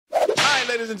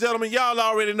ladies and gentlemen, y'all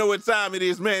already know what time it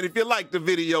is, man. If you like the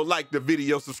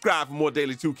video, subscribe for more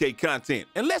daily 2K content.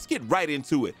 And let's get right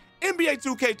into it. NBA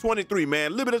 2K23,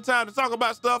 man. Limited time to talk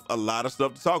about stuff. A lot of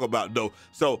stuff to talk about, though.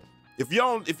 So if you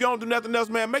don't do nothing else,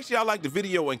 man, make sure y'all like the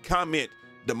video and comment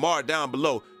DeMar down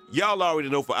below. Y'all already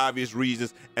know for obvious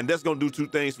reasons, and that's gonna do two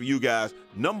things for you guys.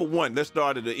 Number one, let's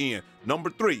start at the end. Number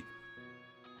three,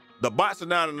 the bots are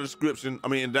down in the description,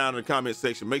 down in the comment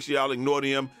section. Make sure y'all ignore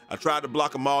them. I tried to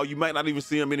block them all. You might not even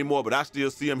see them anymore, but I still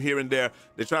see them here and there.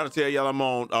 They're trying to tell y'all I'm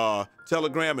on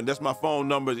Telegram, and that's my phone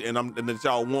number, and that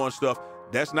y'all won stuff.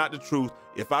 That's not the truth.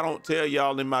 If I don't tell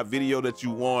y'all in my video that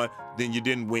you won, then you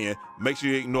didn't win. Make sure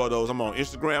you ignore those. I'm on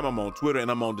Instagram, I'm on Twitter, and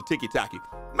I'm on the TikTok.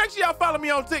 Make sure y'all follow me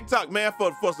on TikTok, man,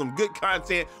 for some good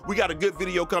content. We got a good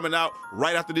video coming out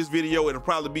right after this video. It'll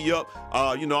probably be up.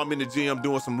 I'm in the gym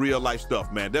doing some real life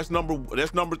stuff, man. That's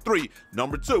number three.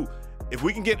 Number two, if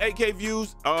we can get 8K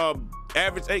views,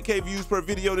 average 8K views per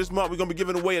video this month, we're gonna be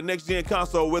giving away a next gen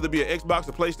console, whether it be an Xbox,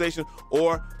 a PlayStation,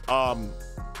 or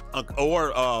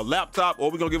a laptop, or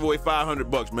we're gonna give away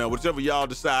 500 bucks, man, whichever y'all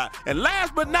decide. And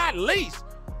last but not least,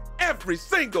 every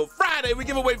single Friday we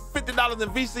give away $50 in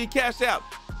VC cash out,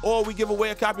 or we give away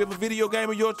a copy of a video game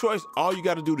of your choice. All you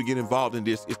got to do to get involved in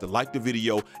this is to like the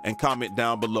video and comment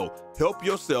down below. Help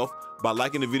yourself by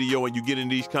liking the video, and you get in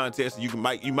these contests. You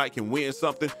might can win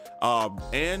something,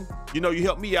 and you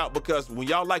help me out, because when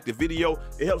y'all like the video,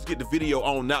 it helps get the video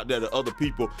on out there to other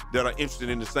people that are interested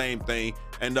in the same thing,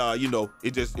 and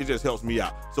it just helps me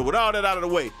out. So with all that out of the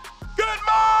way, good morning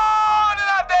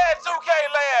out there, 2K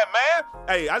land, man.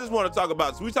 Hey, I just want to talk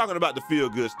about, so we're talking about the feel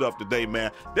good stuff today, man.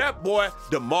 That boy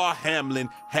Damar Hamlin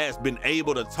has been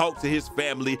able to talk to his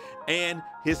family and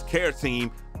his care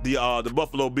team. The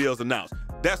Buffalo Bills announced.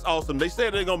 That's awesome. They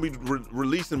said they're gonna be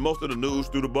releasing most of the news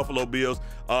through the Buffalo Bills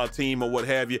team or what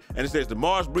have you. And it says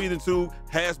Damar's breathing tube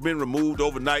has been removed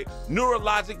overnight.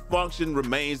 Neurologic function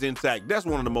remains intact. That's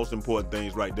one of the most important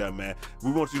things right there, man.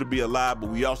 We want you to be alive,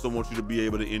 but we also want you to be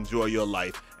able to enjoy your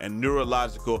life. And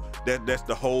neurological, that's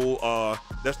the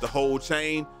whole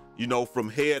chain. From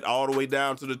head all the way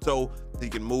down to the toe. He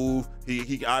can move.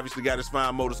 He obviously got his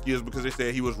fine motor skills, because they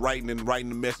said he was writing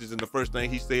the message, and the first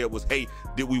thing he said was, "Hey,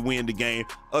 did we win the game?"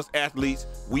 Us athletes,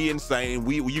 we insane.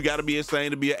 You got to be insane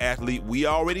to be an athlete. We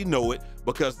already know it,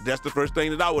 because that's the first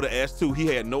thing that I would have asked too. He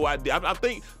had no idea. I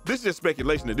think this is just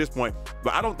speculation at this point,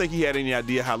 but I don't think he had any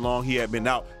idea how long he had been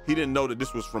out. He didn't know that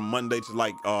this was from Monday to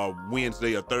like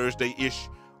Wednesday or Thursday-ish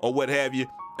or what have you.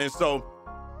 And so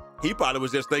he probably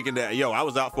was just thinking that, yo, I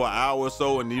was out for an hour or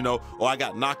so, and or I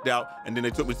got knocked out, and then they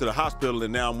took me to the hospital,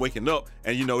 and now I'm waking up,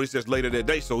 and it's just later that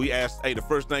day. So he asked, hey, the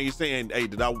first thing he's saying, hey,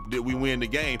 did we win the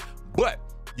game? But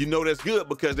that's good,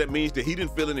 because that means that he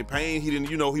didn't feel any pain. He didn't,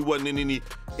 he wasn't in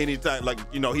any time, like,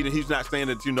 he's not saying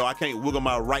that, I can't wiggle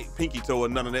my right pinky toe or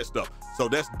none of that stuff. So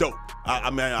that's dope.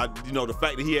 The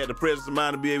fact that he had the presence of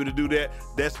mind to be able to do that,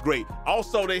 that's great.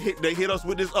 Also, they hit us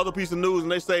with this other piece of news,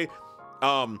 and they say,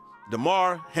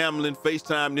 Damar Hamlin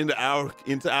FaceTimed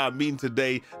into our meeting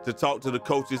today to talk to the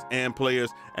coaches and players.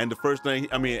 And the first thing,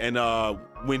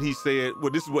 when he said,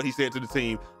 well, this is what he said to the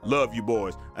team: "Love you,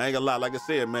 boys." I ain't gonna lie, like I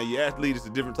said, man, your athlete is a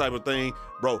different type of thing,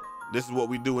 bro. This is what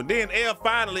we do. And then L.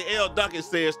 Duncan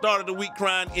said, started the week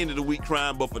crying, ended the week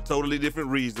crying, but for totally different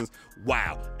reasons.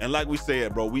 Wow. And like we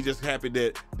said, bro, we just happy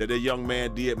that young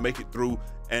man did make it through.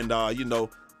 And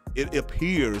it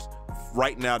appears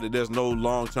right now that there's no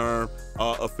long-term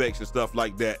effects and stuff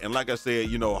like that. And like I said,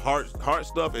 heart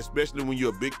stuff, especially when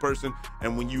you're a big person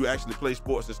and when you actually play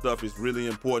sports and stuff, is really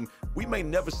important. We may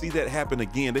never see that happen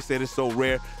again. They said it's so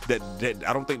rare that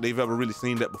I don't think they've ever really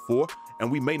seen that before, and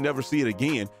we may never see it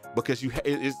again, because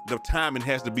the timing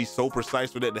has to be so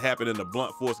precise for that to happen, and the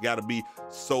blunt force got to be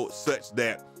such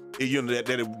that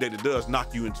it does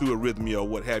knock you into arrhythmia or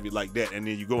what have you like that, and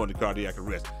then you go into cardiac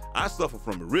arrest. I suffer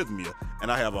from arrhythmia,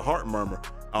 and I have a heart murmur,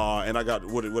 and I got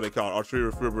what they call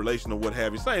arterial fibrillation or what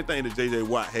have you. Same thing that J.J.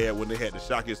 Watt had when they had to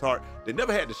shock his heart. They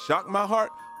never had to shock my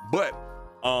heart, but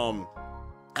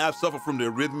I've suffered from the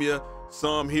arrhythmia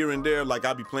some here and there. Like,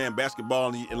 I'll be playing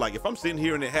basketball, and like if I'm sitting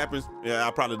here and it happens, I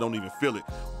probably don't even feel it.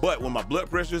 But when my blood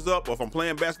pressure is up, or if I'm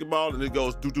playing basketball and it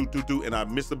goes do do do do, and I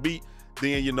miss a beat,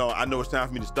 then I know it's time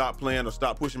for me to stop playing or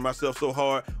stop pushing myself so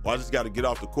hard, or I just got to get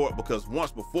off the court. Because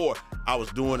once before I was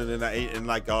doing it, and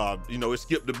it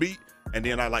skipped the beat, and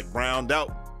then I like browned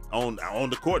out on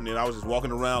the court, and then I was just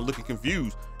walking around looking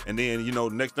confused. And then, the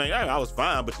next thing, I was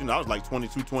fine, but I was like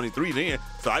 22, 23 then,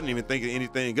 so I didn't even think of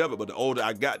anything of it. But the older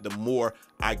I got, the more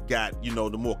I got,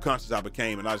 the more conscious I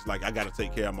became, and I was like, I got to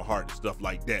take care of my heart and stuff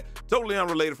like that. Totally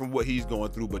unrelated from what he's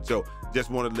going through, but just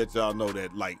wanted to let y'all know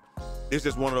that, like, it's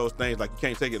just one of those things, like, you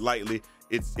can't take it lightly.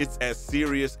 it's as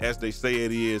serious as they say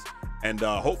it is. And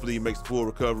hopefully he makes a full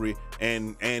recovery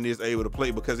and is able to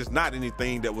play, because it's not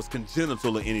anything that was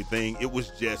congenital or anything. It was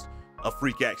just a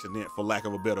freak accident, for lack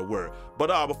of a better word.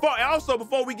 But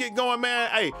before we get going,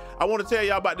 man, hey, I want to tell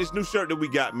y'all about this new shirt that we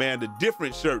got, man. The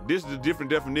different shirt. This is the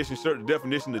different definition shirt. The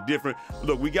definition of different.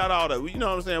 Look, we got all the, you know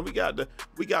what I'm saying? We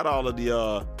got all of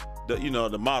the you know,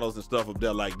 the models and stuff up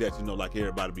there like that, you know, like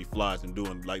everybody be flies and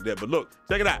doing like that. But look,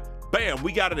 check it out. Bam,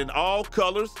 we got it in all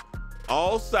colors,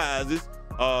 all sizes.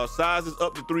 Sizes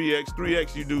up to 3X.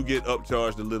 3X you do get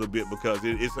upcharged a little bit, because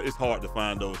it's hard to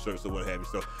find those shirts or what have you.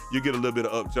 So you get a little bit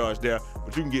of upcharge there,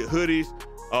 but you can get hoodies,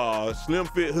 slim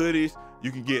fit hoodies.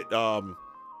 You can get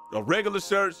regular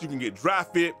shirts. You can get dry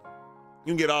fit.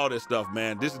 You can get all that stuff,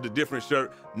 man. This is the different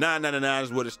shirt. $9.99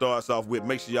 is what it starts off with.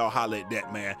 Make sure y'all holler at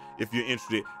that, man, if you're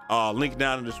interested. Link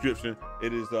down in the description.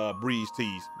 It is Breeze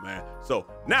Tees, man. So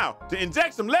now, to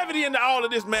inject some levity into all of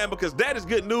this, man, because that is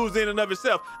good news in and of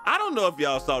itself. I don't know if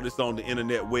y'all saw this on the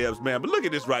internet webs, man, but look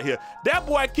at this right here. That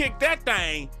boy kicked that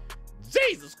thing.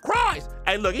 Jesus Christ.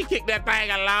 Hey, look, he kicked that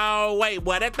thing a long way,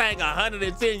 boy. That thing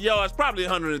 110 yards, probably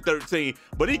 113,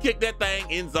 but he kicked that thing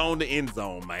end zone to end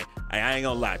zone, man. Hey, I ain't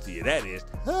gonna lie to you, that is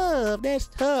tough. That's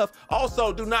tough.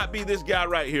 Also, do not be this guy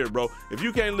right here, bro. If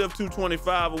you can't lift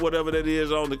 225 or whatever that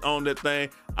is on that thing,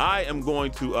 I am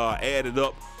going to add it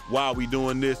up while we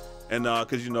doing this. And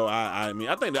cause you know, I mean,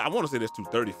 I think that I want to say that's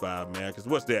 235, man. Cause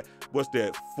what's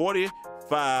that?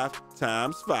 45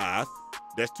 times 5.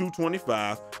 That's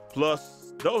 225,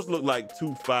 plus those look like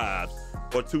 2 5s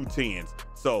or 2 10s.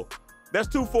 So that's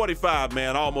 245,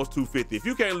 man, almost 250. If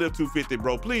you can't lift 250,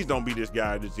 bro, please don't be this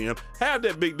guy at the gym. Have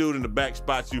that big dude in the back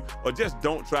spot you, or just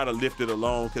don't try to lift it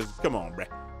alone, because come on, bruh.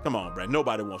 Come on, bruh.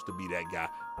 Nobody wants to be that guy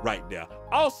right there.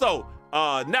 Also,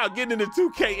 now getting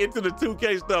into the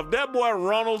 2K stuff, that boy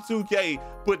Ronald 2K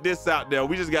put this out there.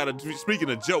 We just got to, speaking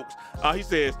of jokes, he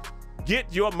says,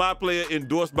 get your MyPlayer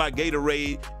endorsed by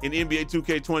Gatorade in NBA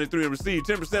 2K23 and receive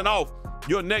 10% off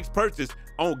your next purchase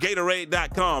on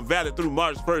Gatorade.com, valid through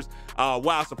March 1st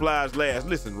while supplies last.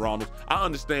 Listen, Ronald, I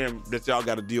understand that y'all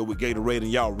got to deal with Gatorade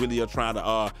and y'all really are trying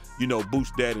to, you know,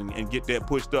 boost that and get that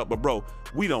pushed up. But, bro,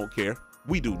 we don't care.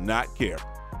 We do not care.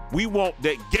 We want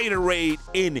that Gatorade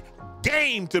in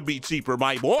game to be cheaper,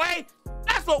 my boy.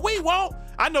 That's what we want.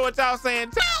 I know what y'all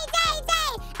saying.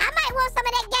 I might want some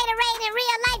of that Gatorade in real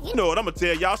life. You know what I'm gonna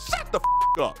tell y'all? Shut the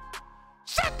up.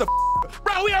 Shut the up.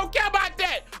 Bro, we don't care about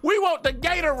that. We want the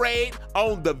Gatorade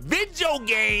on the video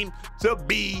game to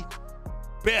be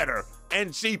better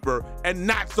and cheaper and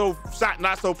not so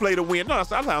play to win. No, I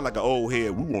sound like an old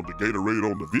head. We want the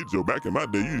Gatorade on the video. Back in my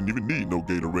day, you didn't even need no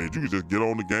Gatorade. You could just get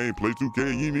on the game, play 2K,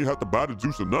 and you didn't even have to buy the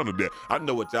juice or none of that. I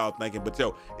know what y'all thinking, but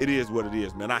yo, it is what it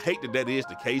is, man. I hate that is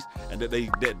the case and that they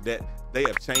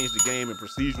have changed the game and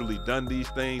procedurally done these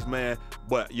things, man.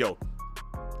 But yo,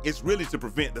 it's really to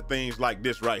prevent the things like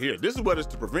this right here. This is what it's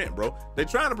to prevent, bro. They're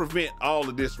trying to prevent all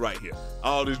of this right here.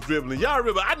 All this dribbling. Y'all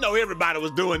remember, I know everybody was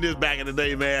doing this back in the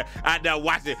day, man. Out there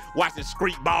watching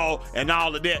street ball and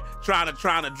all of that, trying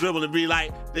to dribble and be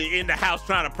like in the house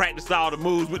trying to practice all the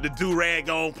moves with the do-rag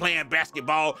on, playing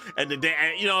basketball and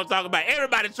you know what I'm talking about?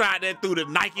 Everybody tried that through the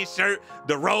Nike shirt,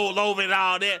 the roll over and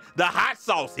all that. The hot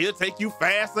sauce, he'll take you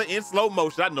faster in slow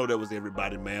motion. I know that was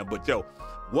everybody, man, but yo,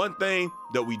 one thing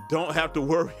that we don't have to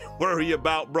worry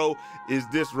about, bro, is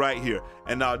this right here.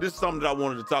 And this is something that I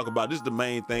wanted to talk about. This is the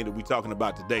main thing that we're talking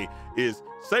about today. Is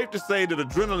safe to say that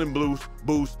adrenaline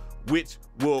boost, which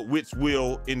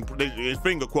will in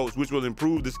finger quotes, which will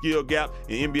improve the skill gap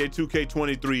in NBA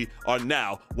 2K23, are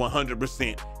now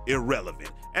 100%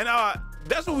 irrelevant. And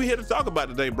that's what we're here to talk about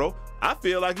today, bro. I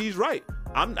feel like he's right.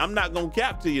 I'm not gonna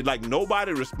cap to you, like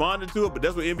nobody responded to it, but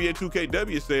that's what NBA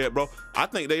 2KW said, bro. I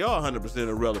think they are 100%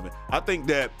 irrelevant. I think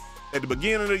that at the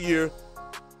beginning of the year,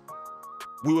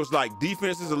 we was like,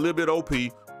 defense is a little bit OP,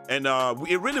 and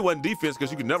it really wasn't defense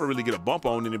because you could never really get a bump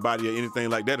on anybody or anything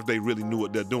like that if they really knew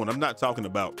what they're doing. I'm not talking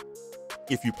about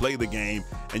if you play the game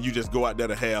and you just go out there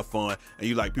to have fun and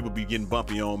you like, people be getting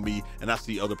bumpy on me and I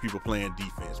see other people playing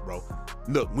defense, bro.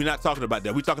 Look, we're not talking about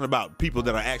that. We're talking about people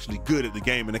that are actually good at the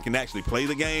game and that can actually play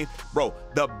the game. Bro,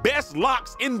 the best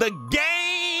locks in the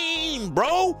game,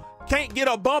 bro, can't get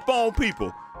a bump on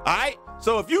people, all right?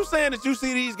 So if you saying that you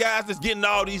see these guys that's getting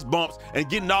all these bumps and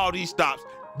getting all these stops,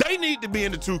 They need to be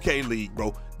in the 2K league,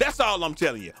 bro. That's all I'm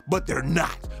telling you. But they're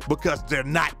not, because they're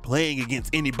not playing against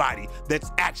anybody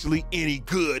that's actually any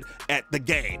good at the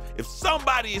game. If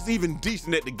somebody is even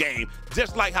decent at the game,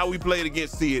 just like how we played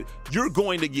against Sid, you're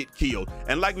going to get killed.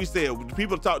 And like we said,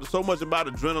 people talk so much about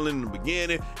adrenaline in the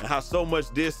beginning and how so much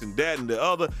this and that and the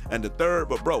other and the third,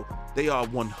 but bro, they are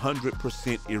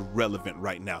 100% irrelevant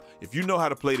right now. If you know how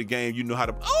to play the game, you know how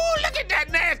to, oh, look at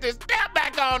that nasty step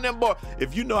back on them, boy.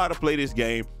 If you know how to play this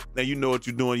game, and you know what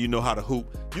you're doing, you know how to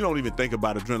hoop, you don't even think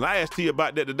about adrenaline. I asked T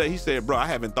about that today. He said, bro, I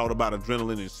haven't thought about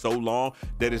adrenaline in so long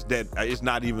that it's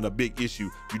not even a big issue.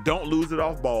 You don't lose it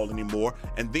off ball anymore.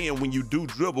 And then when you do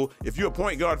dribble, if you're a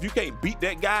point guard, if you can't beat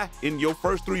that guy in your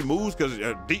first 3 moves, because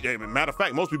matter of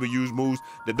fact, most people use moves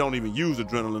that don't even use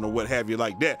adrenaline or what have you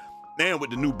like that. And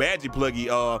with the new badgie pluggy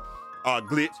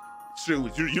glitch,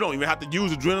 shoot, you don't even have to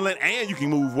use adrenaline and you can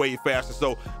move way faster.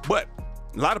 So, but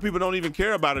a lot of people don't even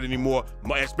care about it anymore,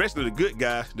 especially the good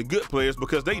guys, the good players,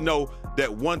 because they know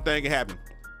that one thing can happen.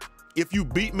 If you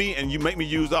beat me and you make me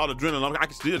use all the adrenaline, I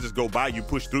can still just go by you,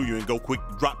 push through you, and go quick,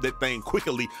 drop that thing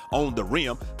quickly on the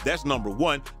rim. That's number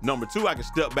 1. Number 2, I can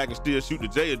step back and still shoot the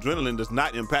J. Adrenaline does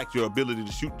not impact your ability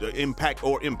to shoot, impact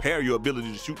or impair your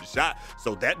ability to shoot the shot,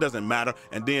 so that doesn't matter.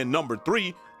 And then number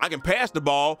 3, I can pass the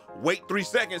ball, wait 3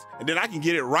 seconds, and then I can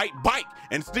get it right back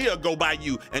and still go by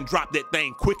you and drop that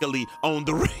thing quickly on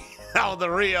the rim. On the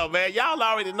real, man. Y'all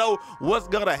already know what's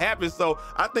gonna happen. So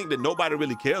I think that nobody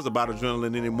really cares about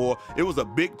adrenaline anymore. It was a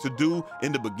big to-do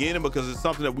in the beginning because it's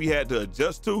something that we had to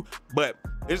adjust to, but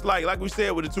it's like we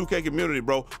said with the 2K community,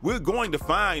 bro, we're going to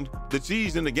find the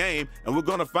cheese in the game, and we're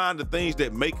gonna find the things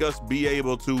that make us be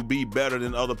able to be better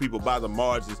than other people by the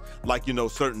margins, like, you know,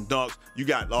 certain dunks. You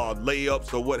got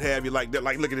layups or what have you like that.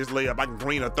 Like, look at this layup. I can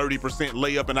green a 30%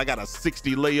 layup, and I got a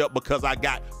 60 layup because I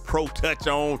got Pro Touch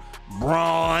on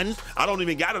bronze. I don't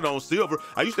even got it on silver.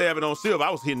 I used to have it on silver. I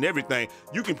was hitting everything.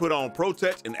 You can put on Pro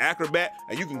Touch and Acrobat,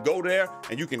 and you can go there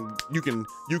and you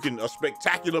can a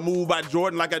spectacular move by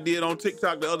Jordan like I did on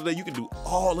TikTok the other day. You can do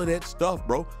all of that stuff,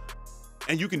 bro.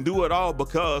 And you can do it all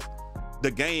because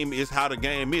the game is how the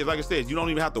game is. Like I said, you don't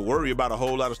even have to worry about a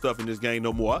whole lot of stuff in this game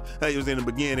no more. It was in the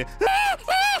beginning. Shooting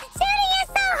is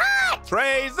so hard.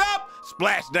 Trays up,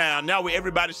 splash down. Now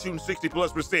everybody's shooting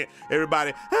 60+%.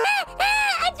 Everybody.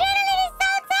 Adrenaline is so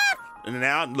tough. And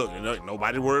now, look,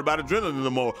 nobody worried about adrenaline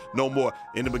no more.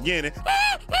 In the beginning. It's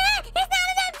not enough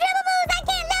dribble moves. I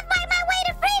can't left fight my way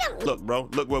to freedom. Look, bro,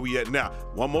 look where we at now.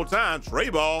 One more time, tray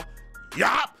ball.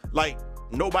 Yop! Like,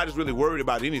 nobody's really worried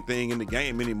about anything in the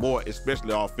game anymore,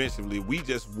 especially offensively. We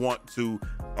just want to,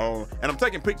 and I'm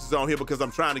taking pictures on here because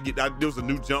I'm trying to get, there was a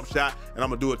new jump shot, and I'm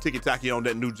gonna do a ticky-tacky on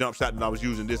that new jump shot that I was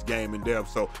using this game in there,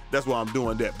 so that's why I'm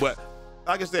doing that. But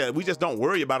like I said, we just don't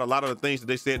worry about a lot of the things that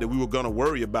they said that we were gonna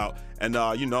worry about. And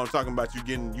you know, I'm talking about you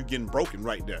getting broken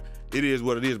right there. It is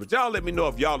what it is. But y'all let me know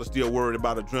if y'all are still worried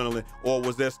about adrenaline, or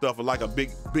was that stuff like a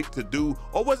big to do,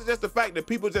 or was it just the fact that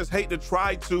people just hate to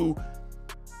try to,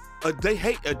 they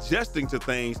hate adjusting to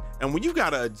things, and when you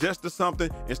gotta adjust to something,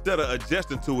 instead of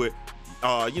adjusting to it,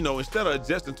 you know, instead of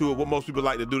adjusting to it, what most people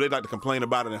like to do, they like to complain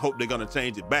about it and hope they're gonna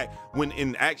change it back, when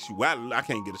in actuality, I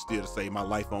can't get a steal to save my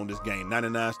life on this game.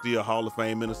 99 steal, Hall of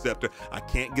Fame interceptor. I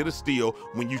can't get a steal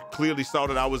when you clearly saw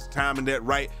that I was timing that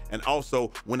right, and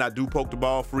also when I do poke the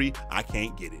ball free, I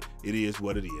can't get it. It is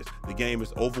what it is. The game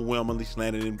is overwhelmingly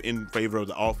slanted in favor of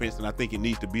the offense, and I think it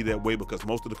needs to be that way because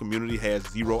most of the community has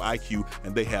 0 IQ,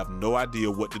 and they have no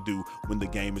idea what to do when the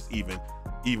game is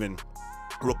even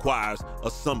requires a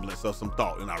semblance of some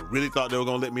thought. And I really thought they were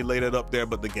gonna let me lay that up there,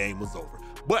 but the game was over.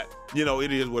 But you know,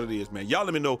 it is what it is, man. Y'all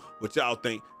let me know what y'all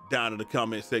think down in the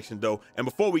comment section though. And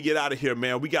before we get out of here,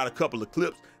 man, we got a couple of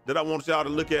clips that I want y'all to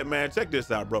look at, man. Check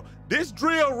this out, bro. This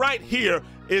drill right here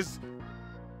has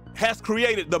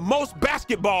created the most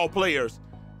basketball players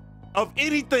of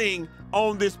anything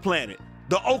on this planet.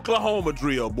 The Oklahoma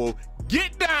drill, boy.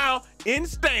 Get down in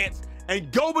stance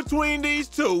and go between these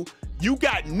two. You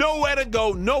got nowhere to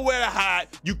go, nowhere to hide.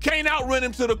 You can't outrun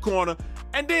him to the corner.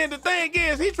 And then the thing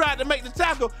is, he tried to make the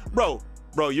tackle. Bro,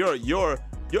 your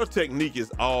technique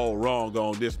is all wrong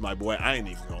on this, my boy. I ain't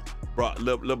even gonna, bro,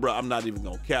 look, bro, I'm not even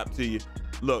gonna cap to you.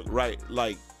 Look, right,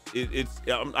 like,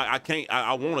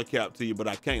 I want to cap to you, but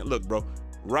I can't. Look, bro,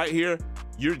 right here,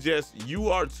 you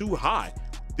are too high.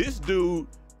 This dude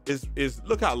is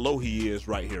look how low he is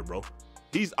right here, bro.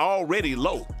 He's already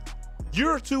low.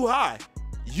 You're too high.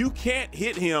 You can't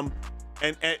hit him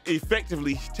and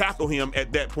effectively tackle him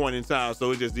at that point in time.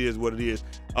 So it just is what it is.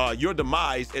 Your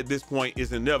demise at this point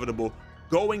is inevitable.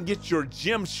 Go and get your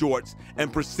gym shorts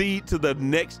and proceed to the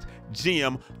next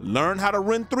gym. Learn how to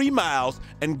run 3 miles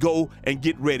and go and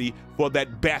get ready for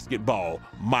that basketball,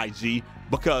 my G.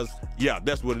 Because, yeah,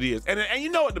 that's what it is. And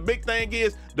you know what the big thing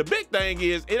is? The big thing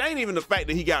is, it ain't even the fact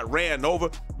that he got ran over,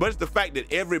 but it's the fact that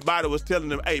everybody was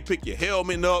telling him, hey, pick your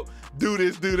helmet up, do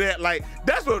this, do that. Like,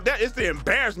 it's the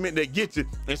embarrassment that gets you.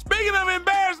 And speaking of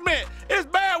embarrassment, it's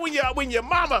bad when your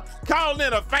mama calling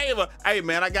in a favor. Hey,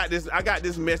 man, I got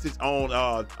this message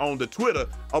on the Twitter,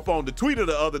 up on the Twitter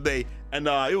the other day, and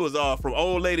it was from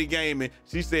Old Lady Gaming.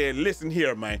 She said, listen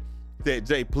here, man. Said,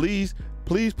 Jay, please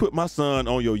put my son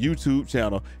on your YouTube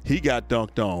channel. He got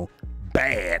dunked on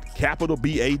bad, capital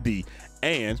B-A-D,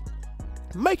 and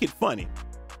make it funny.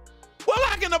 Well,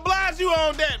 I can oblige you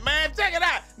on that, man. Check it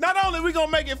out. Not only we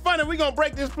gonna make it funny, we gonna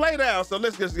break this play down. So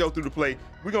let's just go through the play.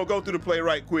 We're gonna go through the play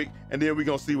right quick, and then we're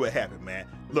gonna see what happened, man.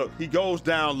 Look, he goes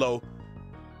down low.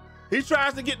 He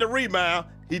tries to get the rebound.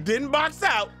 He didn't box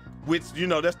out, which, you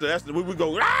know, that's the we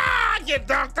go, get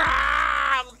dunked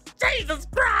on. Jesus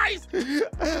Christ!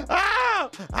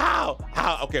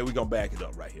 Ow! Okay, we're gonna back it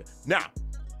up right here. Now,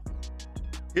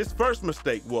 his first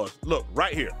mistake was, look,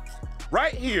 right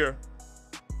here,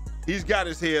 he's got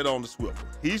his head on the swivel.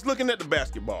 He's looking at the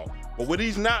basketball, but what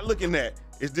he's not looking at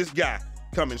is this guy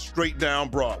coming straight down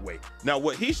Broadway. Now,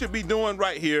 what he should be doing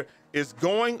right here is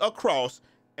going across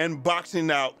and boxing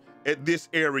out at this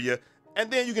area, and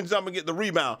then you can jump and get the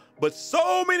rebound. But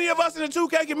so many of us in the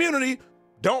 2K community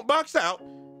don't box out.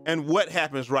 And what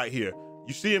happens right here?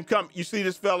 You see him come, you see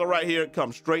this fella right here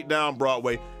come straight down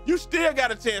Broadway. You still got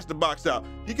a chance to box out.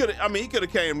 He could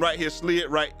have came right here, slid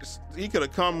right. He could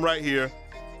have come right here.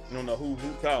 I don't know who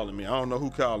calling me. I don't know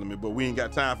who calling me, but we ain't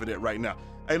got time for that right now.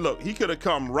 Hey, look, he could have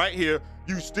come right here.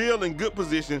 You still in good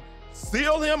position,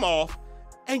 seal him off,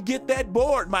 and get that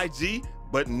board, my G.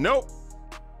 But nope,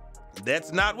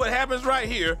 that's not what happens right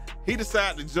here. He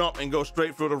decided to jump and go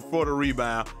straight for the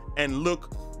rebound, and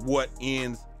look what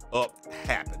ends up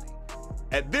happening.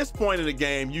 At this point in the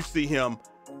game, you see him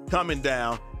coming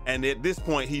down, and at this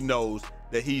point, he knows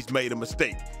that he's made a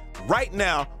mistake. Right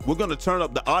now, we're gonna turn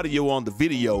up the audio on the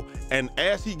video, and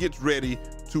as he gets ready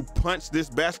to punch this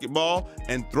basketball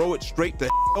and throw it straight to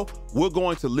hell, we're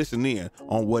going to listen in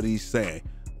on what he's saying.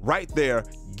 Right there,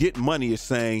 Get Money is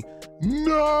saying, no!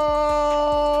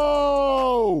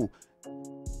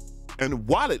 And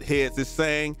Wallet Heads is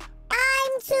saying,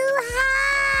 I'm too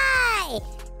high!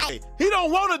 He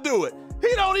don't want to do it.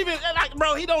 He don't even, like,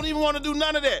 bro, he don't even want to do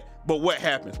none of that. But what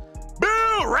happens?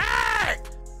 Bill Rag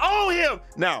on him.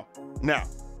 Now,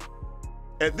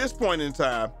 at this point in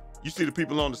time, you see the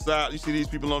people on the side, you see these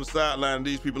people on the sideline and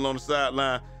these people on the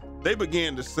sideline, they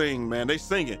begin to sing, man. They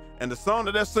singing. And the song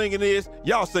that they're singing is,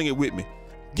 y'all sing it with me.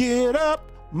 Get up,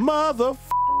 mother,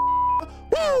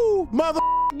 woo, mother,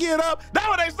 get up. That's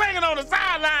what they singing on the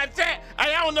sideline, chat. I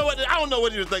don't know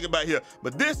what you think about here,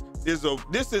 but this is a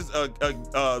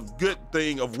good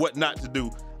thing of what not to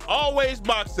do. Always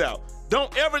box out.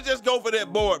 Don't ever just go for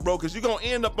that board, bro, because you're gonna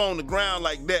end up on the ground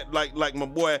like that, like my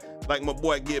boy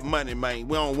Get Money, man.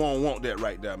 We don't want that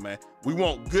right there, man. We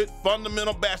want good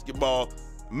fundamental basketball.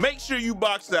 Make sure you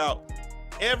box out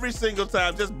every single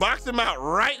time. Just box him out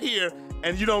right here,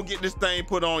 and you don't get this thing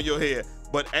put on your head.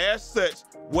 But as such,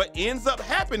 what ends up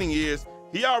happening is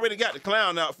he already got the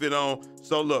clown outfit on.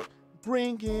 So look,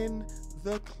 bring in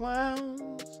the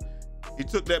clowns. He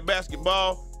took that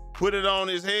basketball, put it on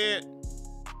his head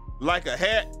like a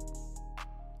hat.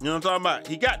 You know what I'm talking about?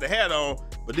 He got the hat on,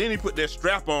 but then he put that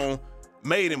strap on,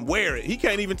 made him wear it. He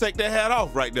can't even take that hat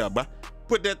off right there, bro.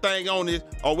 Put that thing on his,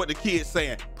 or what the kid's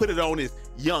saying, put it on his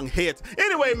young head.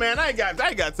 Anyway, man, I ain't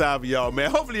got time for y'all, man.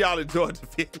 Hopefully y'all enjoyed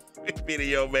the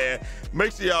video, man.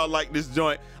 Make sure y'all like this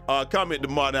joint. Comment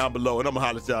tomorrow down below, and I'm gonna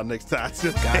holler at y'all next time. It's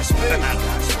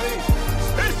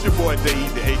your boy Jay,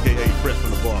 aka Fresh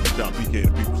from the Barbershop, BK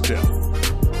the People's Champ.